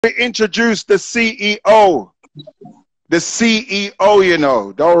We introduce the CEO. The CEO, you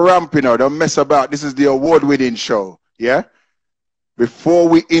know. Don't ramp, you know. Don't mess about. This is the award-winning show. Yeah? Before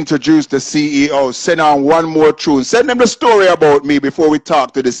we introduce the CEO, send on one more tune. Send them the story about me before we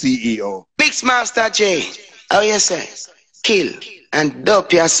talk to the CEO. Mixmaster J. Oh, yes, sir. Kill and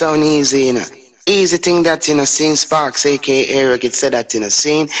dope your sound easy, you know. Easy thing that in a scene Sparks, aka Eric, it said that in a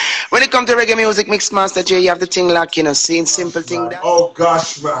scene. When it comes to reggae music, Mixmaster J, you have the thing like in a scene, simple thing that. Oh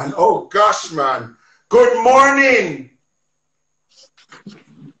gosh, man. Oh gosh, man. Good morning.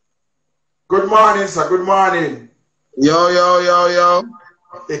 Good morning, sir. Good morning. Yo, yo, yo, yo.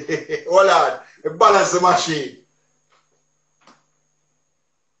 Hold on. Balance the machine.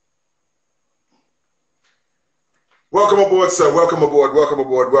 Welcome aboard, sir. Welcome aboard. Welcome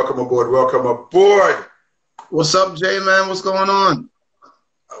aboard. Welcome aboard. Welcome aboard. What's up, Jay, man? What's going on?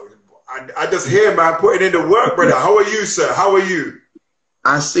 I just hear, man, putting in the work, brother. How are you, sir? How are you?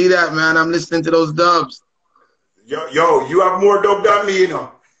 I see that, man. I'm listening to those dubs. Yo, you have more dub than me, you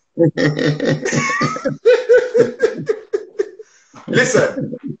know.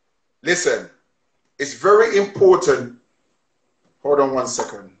 Listen. It's very important. Hold on one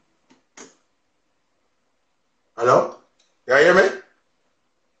second. Hello? You hear me?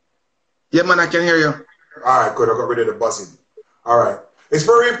 Yeah, man, I can hear you. All right, good. I got rid of the buzzing. All right. It's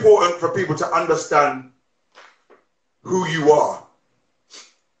very important for people to understand who you are.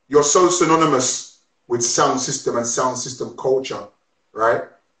 You're so synonymous with sound system and sound system culture, right?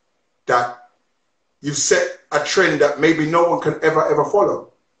 That you've set a trend that maybe no one can ever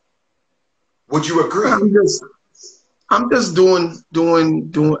follow. Would you agree? I'm just doing.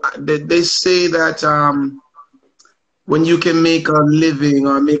 They say that when you can make a living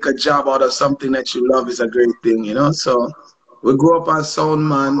or make a job out of something that you love is a great thing, you know? So we grew up as sound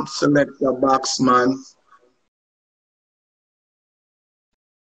man, selector, box man.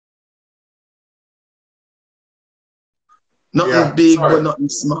 Nothing big, but nothing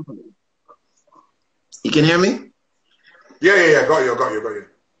small. You can hear me? Yeah. Got you.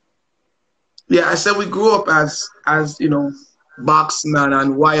 Yeah, I said we grew up as you know, box man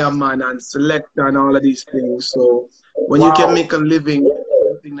and wire man and selector and all of these things. So when you can make a living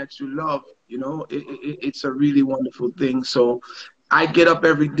something that you love, you know, it's a really wonderful thing. So I get up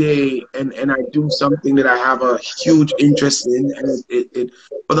every day and I do something that I have a huge interest in, and it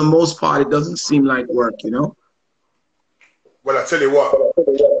for the most part it doesn't seem like work, you know. Well, I tell you what,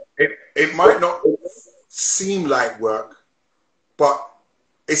 it might not seem like work, but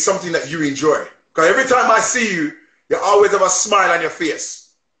it's something that you enjoy. Because every time I see you, you always have a smile on your face.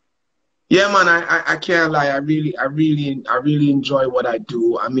 Yeah, man, I can't lie. I really enjoy what I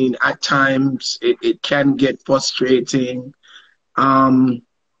do. I mean, at times it can get frustrating.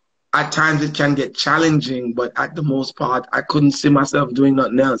 At times it can get challenging, but at the most part, I couldn't see myself doing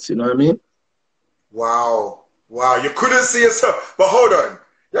nothing else. You know what I mean? Wow. You couldn't see yourself. But hold on.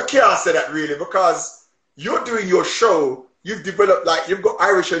 You can't say that really, because you're doing your show. You've developed, like, you've got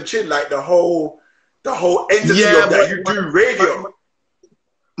Irish and Chin, like the whole entity of that. You do radio.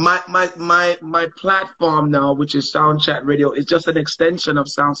 My platform now, which is Sound Chat Radio, is just an extension of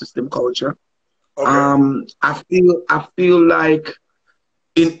Sound System Culture. Okay. I feel like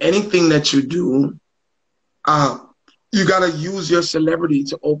in anything that you do, you gotta use your celebrity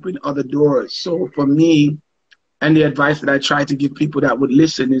to open other doors. So for me, and the advice that I try to give people that would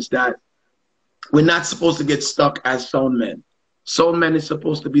listen is that we're not supposed to get stuck as sound men. Sound men is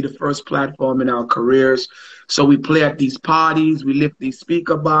supposed to be the first platform in our careers. So we play at these parties, we lift these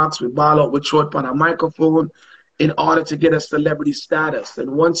speaker box, we ball out with short on a microphone in order to get a celebrity status.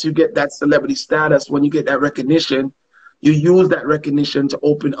 And once you get that celebrity status, when you get that recognition, you use that recognition to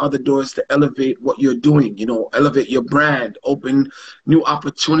open other doors to elevate what you're doing, you know, elevate your brand, open new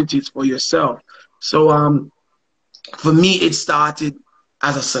opportunities for yourself. So for me, it started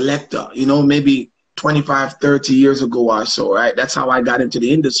as a selector, you know, maybe 25, 30 years ago or so, right? That's how I got into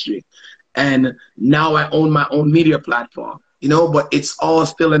the industry. And now I own my own media platform, you know, but it's all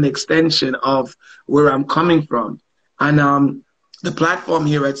still an extension of where I'm coming from. And the platform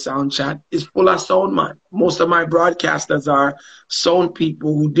here at Sound Chat is full of sound man. Most of my broadcasters are sound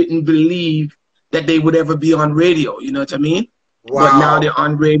people who didn't believe that they would ever be on radio, you know what I mean? Wow. But now they're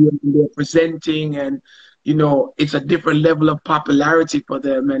on radio and they're presenting, and you know, it's a different level of popularity for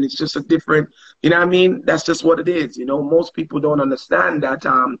them, and it's just a different, you know what I mean? That's just what it is. You know, most people don't understand that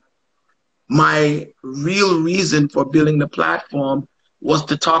my real reason for building the platform was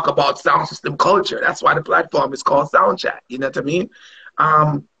to talk about sound system culture. That's why the platform is called Sound Chat. You know what I mean?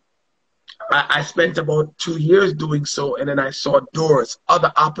 I spent about 2 years doing so, and then I saw doors,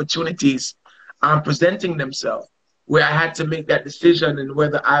 other opportunities presenting themselves. where I had to make that decision and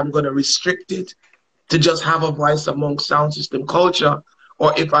whether I'm going to restrict it to just have a voice amongst sound system culture,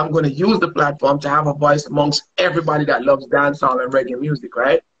 or if I'm going to use the platform to have a voice amongst everybody that loves dancehall and reggae music,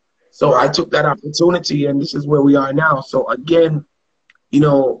 right? So I took that opportunity, and this is where we are now. So again, you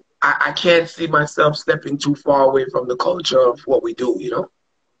know, I can't see myself stepping too far away from the culture of what we do, you know?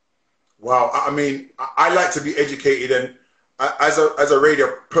 Wow. I mean, I like to be educated, and as a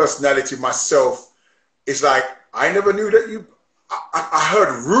radio personality myself, it's like, I never knew that you, I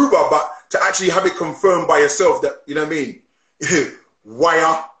heard rumor, but to actually have it confirmed by yourself that, you know what I mean?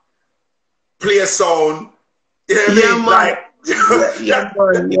 Wire, play a song, you know what I mean? Like,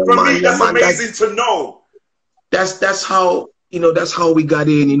 for me, that's amazing to know. That's how, you know, that's how we got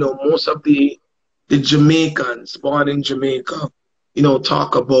in. You know, most of the Jamaicans born in Jamaica, you know,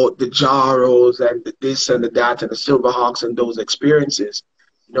 talk about the Jaros and the this and the that and the Silverhawks and those experiences.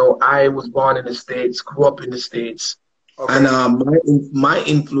 You know, I was born in the States, grew up in the States. Okay. And my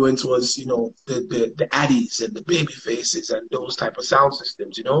influence was, you know, the Addies and the Baby Faces and those type of sound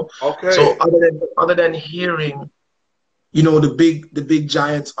systems, you know. Okay. So other than hearing, you know, the big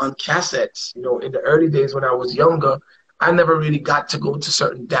giants on cassettes, you know, in the early days when I was younger, I never really got to go to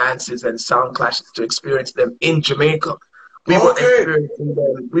certain dances and sound clashes to experience them in Jamaica. We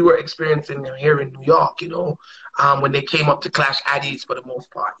were experiencing them here in New York, you know, when they came up to Clash Addies for the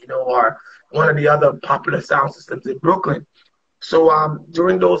most part, you know, or one of the other popular sound systems in Brooklyn. So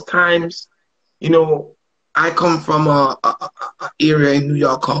during those times, you know, I come from a area in New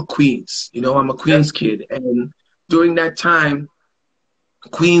York called Queens. You know, I'm a Queens kid, and during that time,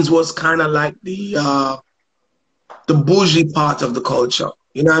 Queens was kind of like the bougie part of the culture.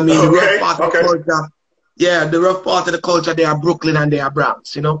 You know what I mean? The rough part of the culture. Yeah, the rough part of the culture, they are Brooklyn and they are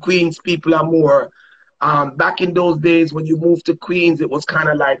Bronx. You know, Queens people are more, back in those days when you moved to Queens, it was kind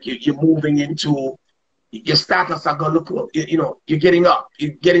of like you're moving into, your status are going to look, you know, you're getting up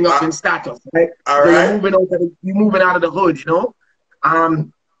in status, right? All so right. You're moving out of the hood, you know?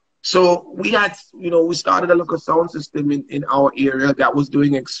 So we had, you know, we started a local sound system in our area that was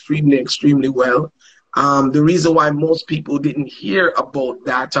doing extremely well. The reason why most people didn't hear about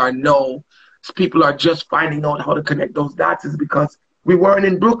that or know, people are just finding out how to connect those dots, is because we weren't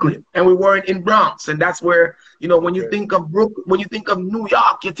in Brooklyn and we weren't in Bronx. And that's where, you know, when you think of when you think of New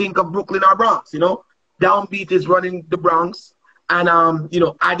York, you think of Brooklyn or Bronx, you know? Downbeat is running the Bronx, and you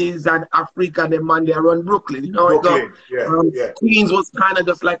know, Addies and Africa and them, man, they run Brooklyn, you know? Brooklyn, Queens was kind of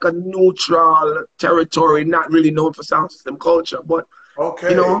just like a neutral territory, not really known for sound system culture. But,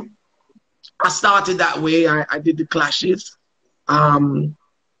 you know, I started that way. I did the clashes.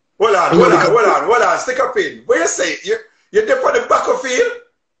 Hold on. Stick up in. Where you say? You're there for the battlefield?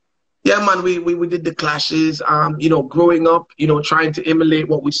 Yeah, man, we did the clashes. You know, growing up, you know, trying to emulate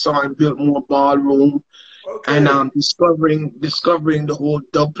what we saw in Biltmore Ballroom, and discovering the whole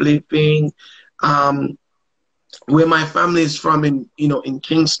dub plate thing. Where my family is from, in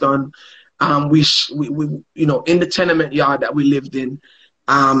Kingston, we you know, in the tenement yard that we lived in,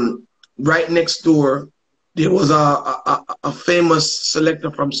 right next door, there was a famous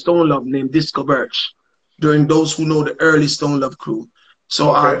selector from Stone Love named Disco Birch, during those who know the early Stone Love crew.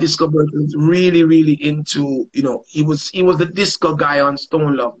 So Disco Birch was really into, you know, he was the disco guy on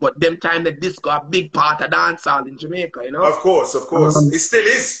Stone Love, but them time the disco a big part of dancehall in Jamaica, you know? Of course. It still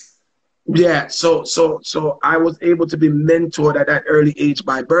is. Yeah, so I was able to be mentored at that early age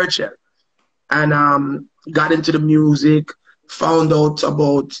by Birchell, and got into the music, found out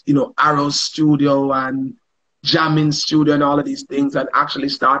about, you know, Arrow's studio and Jamming studio and all of these things, and actually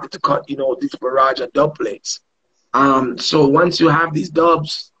started to cut, you know, this barrage of dub plates. So once you have these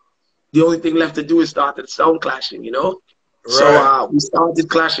dubs, the only thing left to do is start the sound clashing, you know? Right. So we started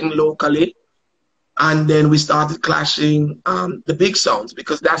clashing locally, and then we started clashing the big sounds,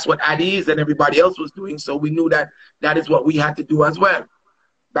 because that's what Addies and everybody else was doing. So we knew that that is what we had to do as well.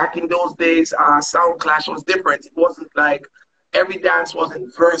 Back in those days, sound clash was different. It wasn't like every dance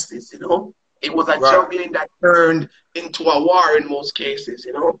wasn't verses, you know? It was a juggling that turned into a war in most cases,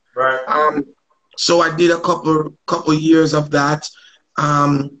 you know? Right. So I did a couple years of that.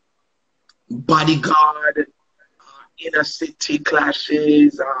 Bodyguard, Inner City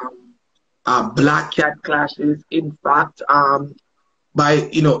clashes, Black Cat clashes. In fact,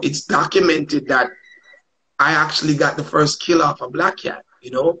 you know, it's documented that I actually got the first kill off of Black Cat, you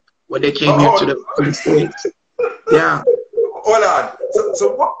know, when they came here to the States. Yeah. Hold on.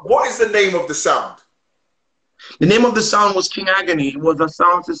 So what is the name of the sound? The name of the sound was King Agony. It was a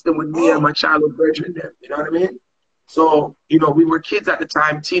sound system with me and my childhood brethren there. You know what I mean? So, you know, we were kids at the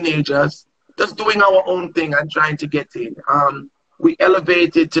time, teenagers, just doing our own thing and trying to get in. we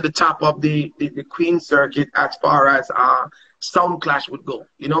elevated to the top of the Queen circuit as far as sound clash would go.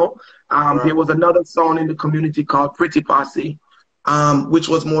 You know, there was another song in the community called Pretty Posse, which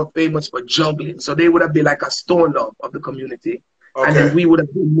was more famous for juggling. So they would have been like a Stone Love of the community. Okay. And then we would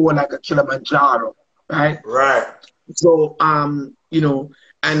have been more like a Kilimanjaro, right? Right. So, you know,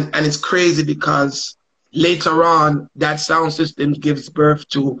 and it's crazy because later on, that sound system gives birth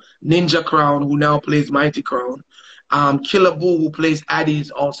to Ninja Crown, who now plays Mighty Crown. Killer Boo, who plays Addies,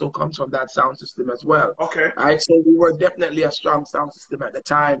 also comes from that sound system as well. Okay. Right, so we were definitely a strong sound system at the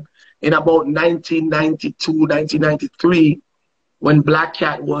time. In about 1992, 1993, when Black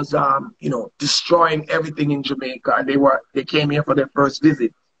Cat was, you know, destroying everything in Jamaica, and they came here for their first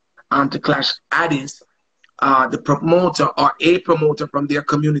visit to clash Addies. The promoter or a promoter from their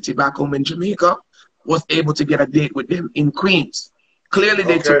community back home in Jamaica was able to get a date with them in Queens. Clearly,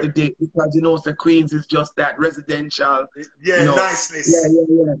 they took the date because, you know, the Queens is just that residential. Yeah, you know, niceness.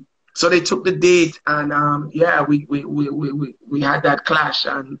 Yeah. So they took the date, and yeah, we had that clash,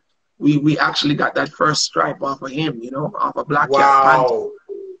 and we actually got that first stripe off of him, you know, off of Black Cat. Wow.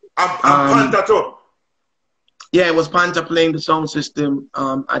 I'm Panther too. Yeah, it was Panther playing the sound system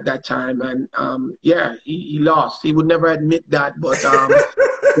at that time, and yeah, he lost. He would never admit that, but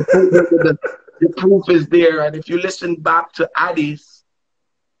the proof is there. And if you listen back to Addies,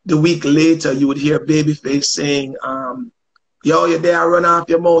 the week later, you would hear Babyface saying, yo, you're there, run off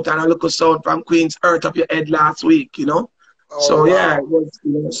your mouth, and a look of sound from Queens hurt up your head last week, you know? Oh, so, yeah, it was,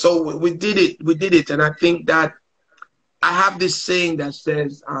 you know, so we did it. And I think that I have this saying that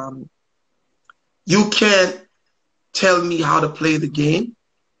says, you can't tell me how to play the game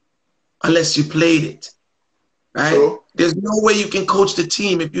unless you played it, right? Sure. There's no way you can coach the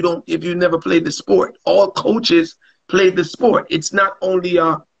team if you never played the sport. All coaches play the sport. It's not only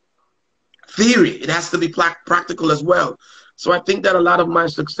a theory, it has to be practical as well. So I think that a lot of my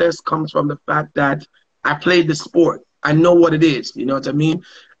success comes from the fact that I played the sport. I know what it is, you know what I mean?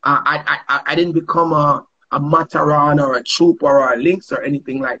 I didn't become a Mataran or a Trooper or a Lynx or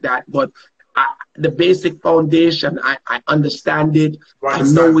anything like that, but the basic foundation, I understand it. I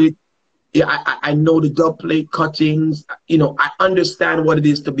know it. Yeah, I know the dub plate cuttings. You know, I understand what it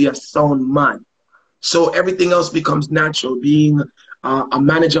is to be a sound man. So everything else becomes natural. Being a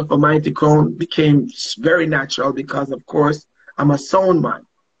manager for Mighty Crown became very natural because, of course, I'm a sound man.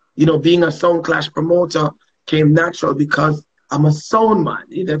 You know, being a sound clash promoter came natural because I'm a sound man.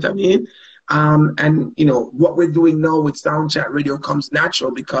 You know what I mean? And, you know, what we're doing now with Sound Chat Radio comes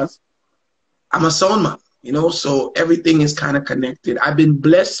natural because I'm a sound man, you know, so everything is kind of connected. I've been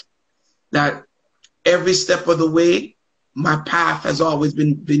blessed that every step of the way, my path has always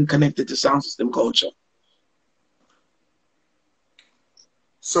been connected to sound system culture.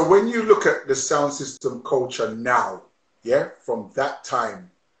 So when you look at the sound system culture now, yeah, from that time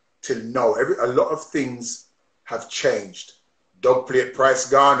till now, a lot of things have changed. Dub plate price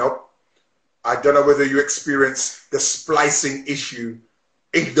gone up. I don't know whether you experienced the splicing issue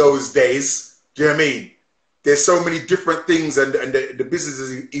in those days. Do you know what I mean? There's so many different things, and the business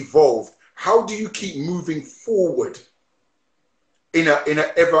has evolved. How do you keep moving forward in an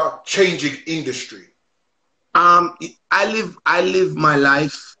ever-changing industry? I live my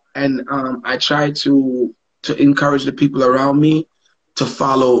life, and I try to encourage the people around me to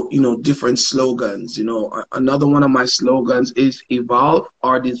follow, you know, different slogans. You know, another one of my slogans is evolve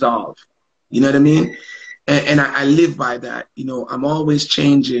or dissolve. You know what I mean? And I live by that. You know, I'm always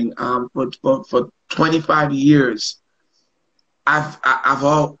changing. For 25 years, I'm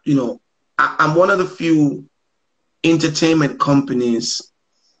one of the few entertainment companies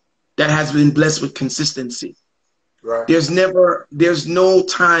that has been blessed with consistency. Right. There's no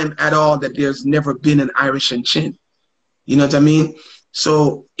time at all that there's never been an Irish and Chin. You know what I mean?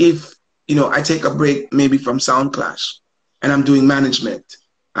 So if, you know, I take a break maybe from Sound Clash and I'm doing management,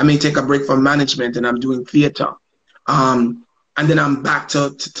 I may take a break from management and I'm doing theater. And then I'm back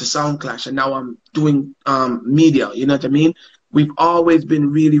to Sound Clash, and now I'm doing media. You know what I mean? We've always been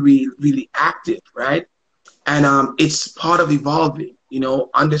really, really, really active, right? And it's part of evolving, you know,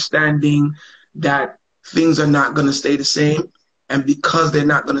 understanding that things are not going to stay the same. And because they're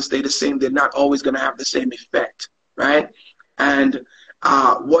not going to stay the same, they're not always going to have the same effect, right? And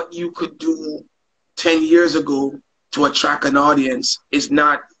what you could do 10 years ago to attract an audience is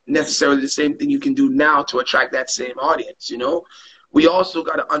not necessarily the same thing you can do now to attract that same audience, you know? We also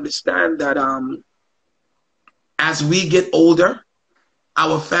got to understand that as we get older,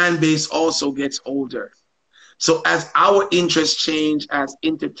 our fan base also gets older. So as our interests change as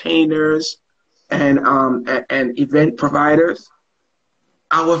entertainers and event providers,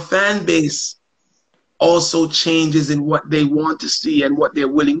 our fan base also changes in what they want to see and what they're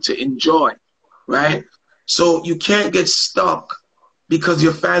willing to enjoy, right? So you can't get stuck because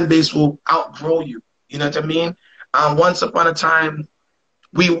your fan base will outgrow you. You know what I mean? Once upon a time,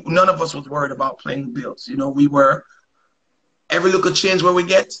 none of us was worried about playing bills. You know, we were, every little change where we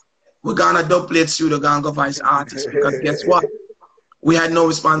get, we're gonna dubplate studio, gonna go vice artists. Because guess what? We had no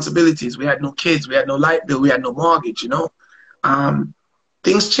responsibilities. We had no kids. We had no light bill. We had no mortgage, you know?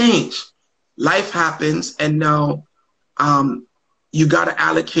 Things change. Life happens, and now you got to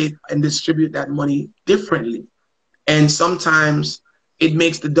allocate and distribute that money differently. And sometimes it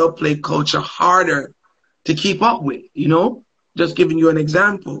makes the dubplate culture harder to keep up with, you know? Just giving you an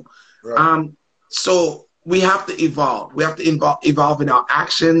example. Right. So we have to evolve. We have to evolve in our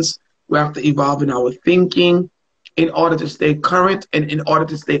actions. We have to evolve in our thinking in order to stay current and in order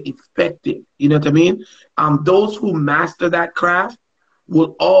to stay effective. You know what I mean? Those who master that craft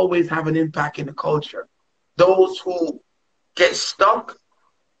will always have an impact in the culture. Those who get stuck,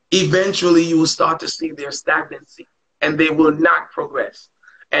 eventually you will start to see their stagnancy and they will not progress.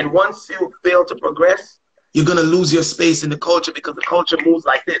 And once you fail to progress, you're going to lose your space in the culture because the culture moves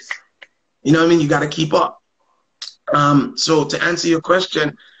like this. You know what I mean? You got to keep up. So to answer your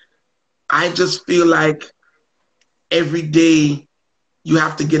question, I just feel like every day you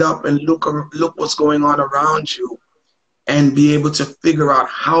have to get up and look what's going on around you and be able to figure out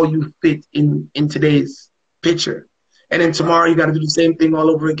how you fit in today's picture. And then tomorrow you got to do the same thing all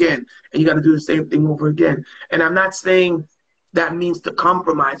over again. And you got to do the same thing over again. And I'm not saying that means to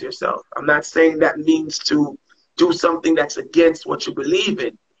compromise yourself. I'm not saying that means to do something that's against what you believe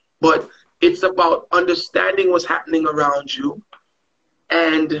in. But it's about understanding what's happening around you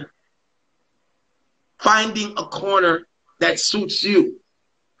and finding a corner that suits you.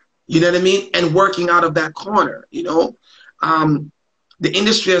 You know what I mean? And working out of that corner, you know? The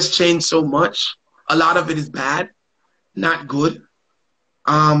industry has changed so much. A lot of it is bad, not good.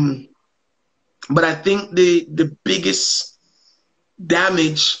 But I think the biggest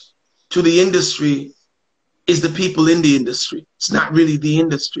damage to the industry is the people in the industry. It's not really the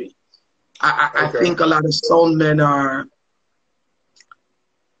industry. I think a lot of sound men are,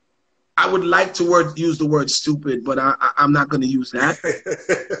 I would like to use the word stupid, but I'm not going to use that.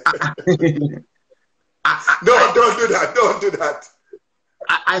 No, don't do that. Don't do that.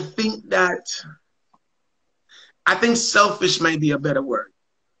 I think selfish might be a better word,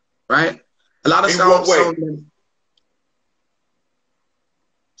 right? A lot of sound men,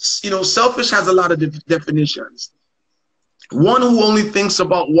 you know, selfish has a lot of definitions. One who only thinks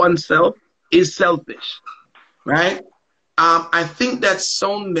about oneself is selfish, right? I think that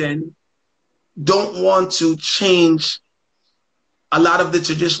sound men don't want to change a lot of the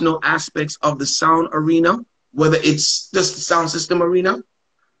traditional aspects of the sound arena, whether it's just the sound system arena,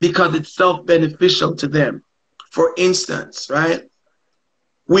 because it's self-beneficial to them. For instance, right?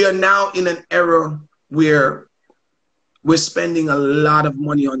 We are now in an era where we're spending a lot of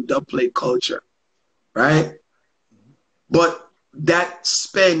money on dubplate culture, right? But that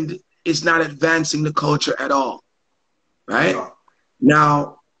spend is not advancing the culture at all, right? No.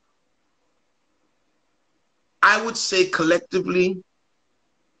 Now, I would say collectively,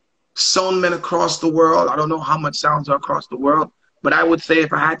 sound men across the world, I don't know how much sounds are across the world, but I would say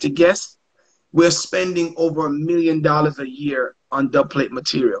if I had to guess, we're spending over $1 million a year on dubplate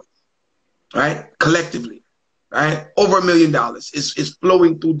material, right? Collectively, right? Over $1 million is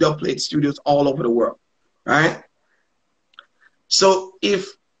flowing through dubplate studios all over the world, right? So if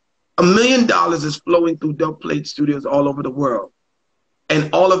 $1 million is flowing through dubplate studios all over the world, and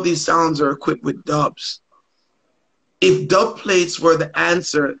all of these sounds are equipped with dubs, if dubplates were the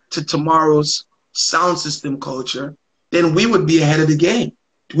answer to tomorrow's sound system culture, then we would be ahead of the game.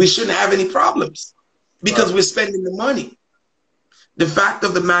 We shouldn't have any problems because we're spending the money. The fact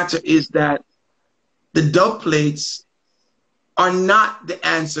of the matter is that the dubplates are not the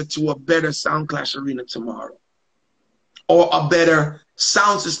answer to a better Sound Clash arena tomorrow or a better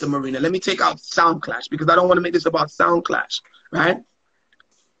sound system arena. Let me take out Sound Clash because I don't want to make this about Sound Clash, right?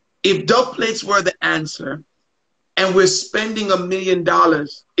 If dubplates were the answer, and we're spending $1 million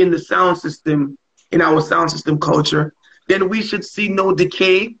in the sound system, in our sound system culture, then we should see no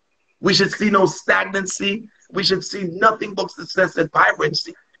decay. We should see no stagnancy. We should see nothing but success and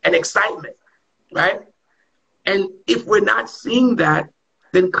vibrancy and excitement, right? And if we're not seeing that,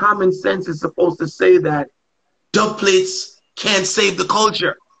 then common sense is supposed to say that dubplates can't save the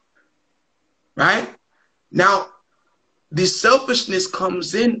culture, right? Now, the selfishness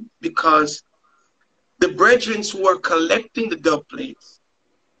comes in because the brethren who are collecting the dubplates,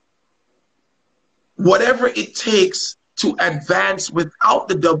 whatever it takes to advance without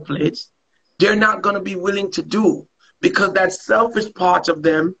the dubplates, they're not going to be willing to do, because that selfish part of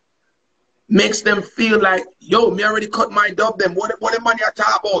them makes them feel like, yo, me already cut my dub them. What the money I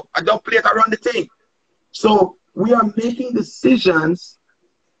talk about? I don't play it around the thing. So we are making decisions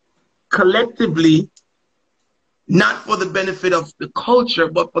collectively, not for the benefit of the culture,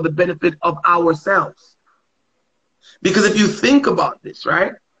 but for the benefit of ourselves. Because if you think about this,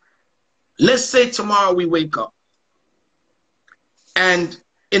 right? Let's say tomorrow we wake up and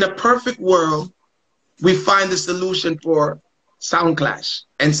in a perfect world, we find the solution for sound clash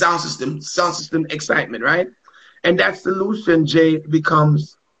and sound system excitement, right? And that solution, Jay,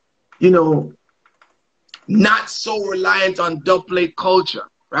 becomes, you know, not so reliant on dubplate culture,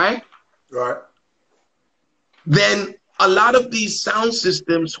 right? Right. Then a lot of these sound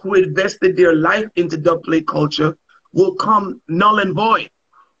systems who invested their life into dubplate culture will come null and void.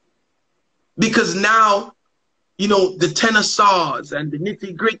 Because now, you know, the tenor saws and the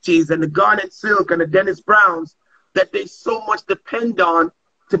nitty gritties and the Garnet Silk and the Dennis Browns that they so much depend on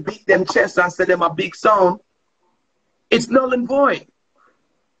to beat them chests and say them a big sound, it's null and void.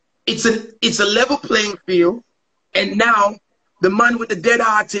 It's a level playing field, and now the man with the dead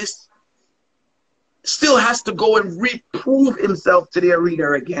artist still has to go and reprove himself to the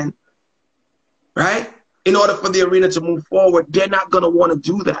arena again, right? In order for the arena to move forward, they're not going to want to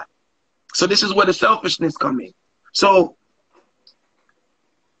do that. So this is where the selfishness comes in. So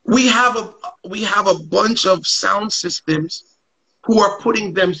we have a bunch of sound systems who are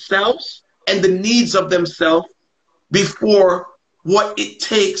putting themselves and the needs of themselves before what it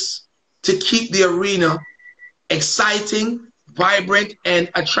takes to keep the arena exciting, vibrant, and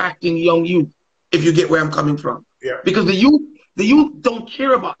attracting young youth, if you get where I'm coming from. Yeah. Because the youth don't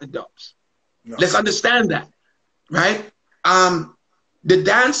care about the dubs. No. Let's understand that, right? The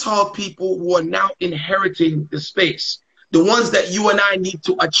dance hall people who are now inheriting the space, the ones that you and I need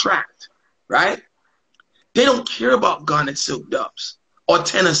to attract, right? They don't care about Garnet Silk dubs or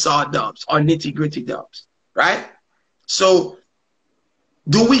tenor saw dubs or nitty gritty dubs, right? So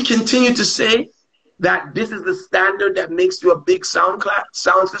do we continue to say that this is the standard that makes you a big sound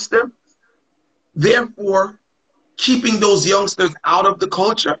system? Therefore, keeping those youngsters out of the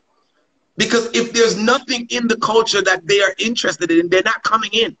culture? Because if there's nothing in the culture that they are interested in, they're not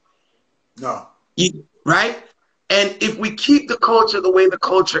coming in. No. Right? And if we keep the culture the way the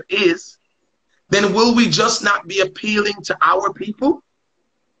culture is, then will we just not be appealing to our people,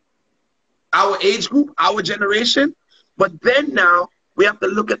 our age group, our generation? But then now we have to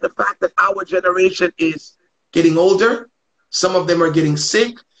look at the fact that our generation is getting older. Some of them are getting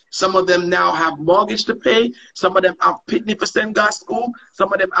sick. Some of them now have mortgage to pay. Some of them have pitney for send gas school.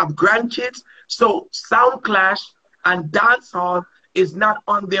 Some of them have grandkids. So sound clash and dancehall is not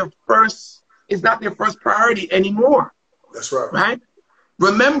on their first, is not their first priority anymore. That's right. Right?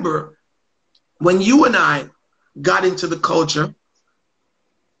 Remember, when you and I got into the culture,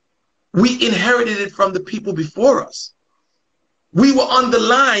 we inherited it from the people before us. We were on the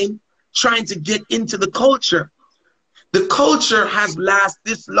line trying to get into the culture. The culture has lasted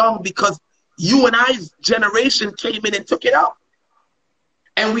this long because you and I's generation came in and took it up.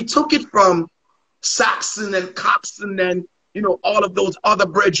 And we took it from Saxon and Coxon and, you know, all of those other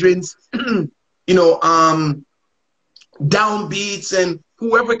brethrens, you know, Downbeats and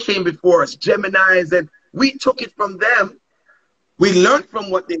whoever came before us, Geminis, and we took it from them. We learned from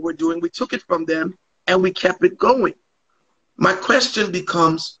what they were doing. We took it from them and we kept it going. My question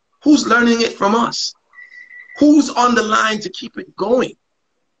becomes, who's learning it from us? Who's on the line to keep it going?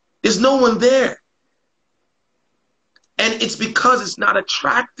 There's no one there. And it's because it's not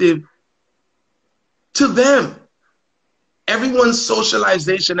attractive to them. Everyone's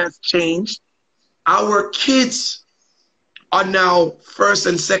socialization has changed. Our kids are now first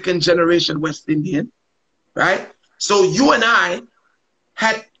and second generation West Indian, right? So you and I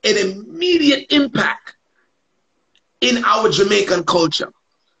had an immediate impact in our Jamaican culture,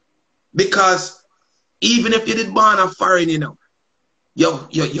 because even if you did born a foreign, you know,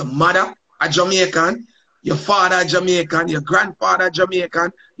 your mother a Jamaican, your father a Jamaican, your grandfather a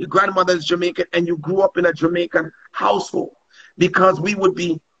Jamaican, your grandmother is Jamaican, and you grew up in a Jamaican household, because we would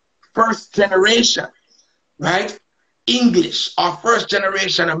be first generation, right? English, our first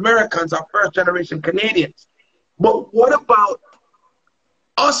generation Americans, our first generation Canadians. But what about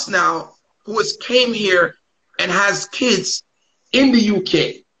us now, who has came here and has kids in the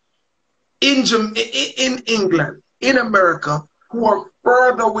UK, in England, in America, who are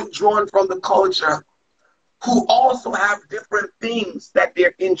further withdrawn from the culture, who also have different things that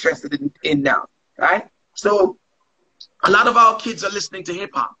they're interested in now, right? So a lot of our kids are listening to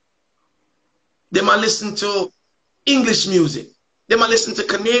hip hop. They might listen to English music. They might listen to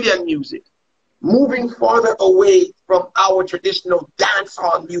Canadian music. moving farther away from our traditional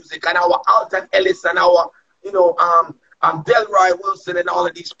dancehall music and our Alton Ellis and our, you know, Delroy Wilson and all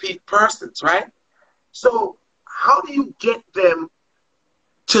of these persons, right? So how do you get them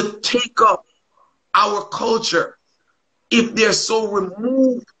to take up our culture if they're so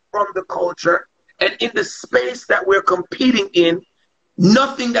removed from the culture, and in the space that we're competing in,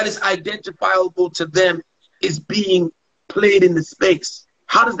 nothing that is identifiable to them is being played in the space?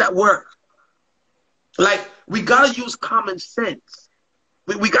 How does that work? Like, we gotta use common sense.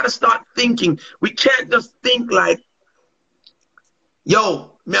 We gotta start thinking. We can't just think like,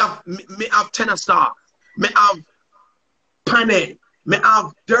 yo, me have Tenor Star, me have Pane, me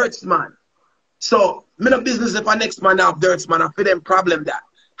have Dirtsman. So, me no business if our next man have Dirtsman, I feel them problem that.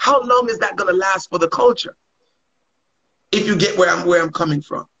 How long is that gonna last for the culture? If you get where I'm coming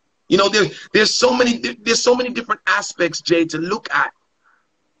from. You know, there's so many different aspects, Jay, to look at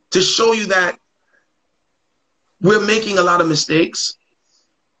to show you that we're making a lot of mistakes,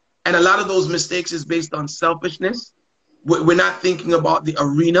 and a lot of those mistakes is based on selfishness. We're not thinking about the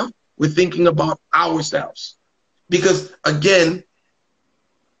arena. We're thinking about ourselves. Because, again,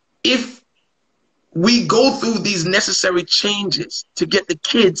 if we go through these necessary changes to get the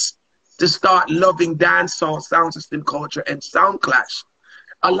kids to start loving dancehall, sound system culture, and sound clash,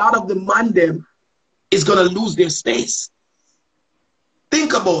 a lot of the man them is going to lose their space.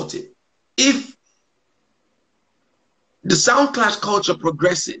 Think about it. If the sound clash culture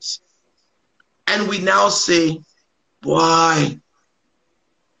progresses and we now say, boy,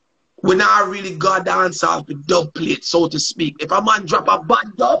 we now really got dancehall with dub plate, so to speak. If a man drop a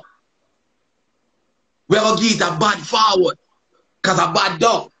bad dub, we'll give it a bad forward because a bad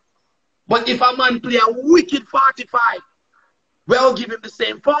dub. But if a man play a wicked 45, we'll give him the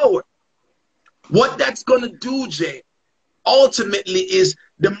same forward. What that's going to do, Jay, ultimately is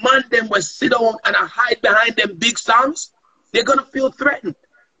the man them will sit down and hide behind them big songs. They're going to feel threatened.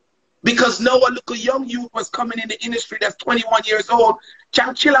 Because now a little young youth was coming in the industry that's 21 years old.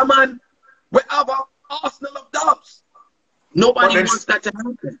 Can chill a man. We have an arsenal of dubs. Nobody wants that to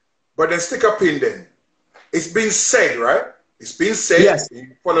happen. But then stick a pin then. It's been said, right? It's been said, yes.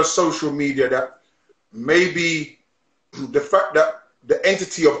 You follow social media, that maybe the fact that the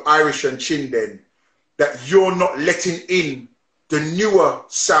entity of Irish and Chinden, that you're not letting in the newer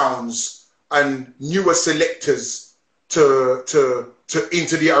sounds and newer selectors into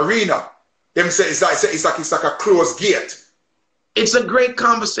the arena. Them say it's like a closed gate. It's a great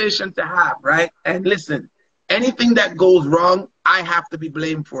conversation to have, right? And listen, anything that goes wrong, I have to be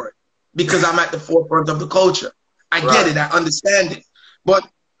blamed for it because I'm at the forefront of the culture. I get it, I understand it. But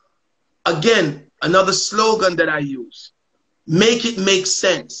again, another slogan that I use, make it make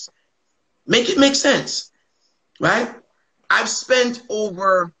sense. Make it make sense, right? I've spent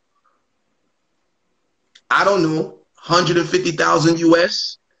over, I don't know, 150,000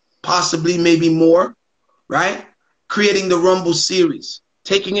 US, possibly maybe more, right? Creating the Rumble series,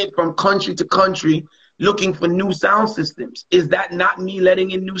 taking it from country to country, looking for new sound systems. Is that not me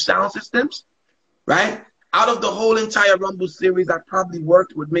letting in new sound systems, right? Out of the whole entire Rumble series, I probably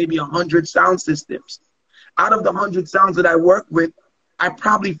worked with maybe 100 sound systems. Out of the 100 sounds that I worked with, I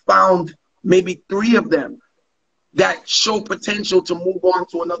probably found maybe 3 of them that show potential to move on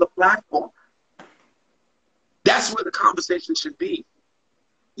to another platform. That's where the conversation should be.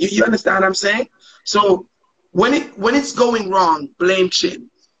 You understand what I'm saying? So when it's going wrong, blame Chin.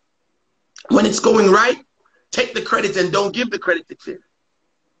 When it's going right, take the credit and don't give the credit to Chin.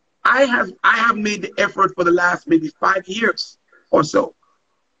 I have made the effort for the last maybe 5 years or so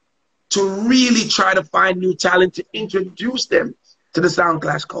to really try to find new talent to introduce them to the sound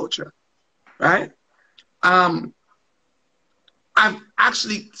clash culture, right? I've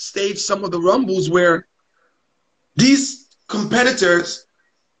actually staged some of the Rumbles where these competitors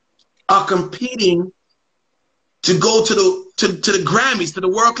are competing to go to the Grammys, to the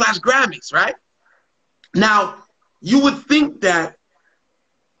world-class Grammys, right? Now, you would think that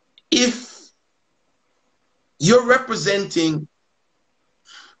if you're representing,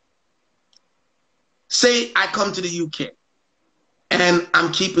 say I come to the UK and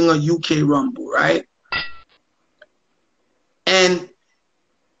I'm keeping a UK Rumble, right? And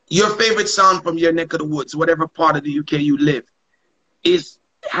your favorite song from your neck of the woods, whatever part of the UK you live,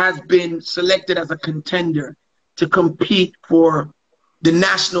 has been selected as a contender to compete for the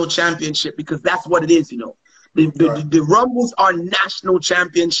national championship, because that's what it is, you know. The Rumbles are national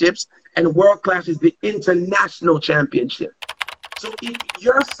championships, and World Clash is the international championship. So if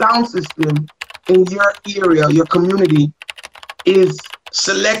your sound system in your area, your community, is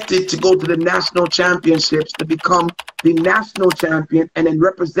selected to go to the national championships to become the national champion and then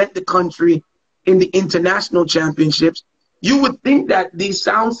represent the country in the international championships, you would think that these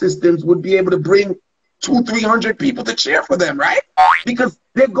sound systems would be able to bring 200-300 people to cheer for them, right? Because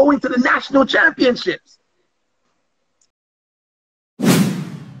they're going to the national championships.